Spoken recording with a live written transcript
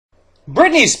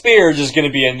Britney Spears is going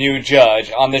to be a new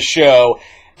judge on the show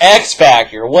X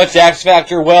Factor. What's X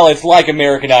Factor? Well, it's like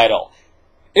American Idol.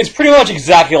 It's pretty much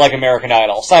exactly like American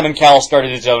Idol. Simon Cowell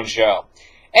started his own show.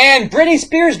 And Britney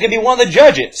Spears is going to be one of the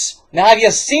judges. Now, have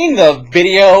you seen the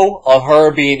video of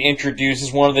her being introduced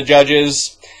as one of the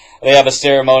judges? They have a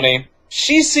ceremony.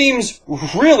 She seems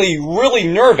really, really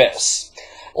nervous.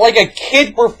 Like a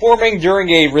kid performing during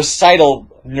a recital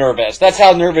nervous. That's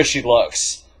how nervous she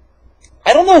looks.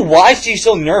 I don't know why she's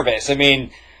so nervous. I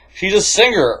mean, she's a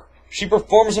singer. She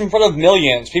performs in front of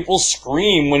millions. People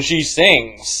scream when she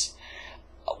sings.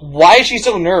 Why is she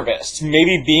so nervous?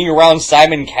 Maybe being around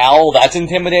Simon Cowell, that's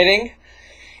intimidating?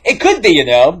 It could be, you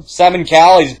know. Simon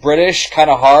Cowell, he's British, kind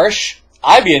of harsh.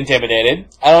 I'd be intimidated.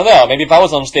 I don't know. Maybe if I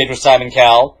was on stage with Simon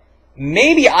Cowell,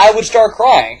 maybe I would start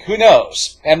crying. Who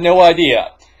knows? I have no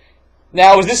idea.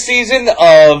 Now, is this season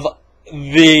of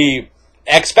the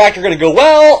X Factor going to go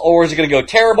well, or is it going to go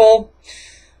terrible?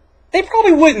 They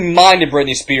probably wouldn't mind if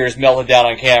Britney Spears melted down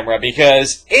on camera,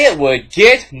 because it would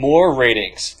get more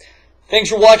ratings. Thanks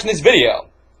for watching this video.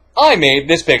 I made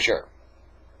this picture.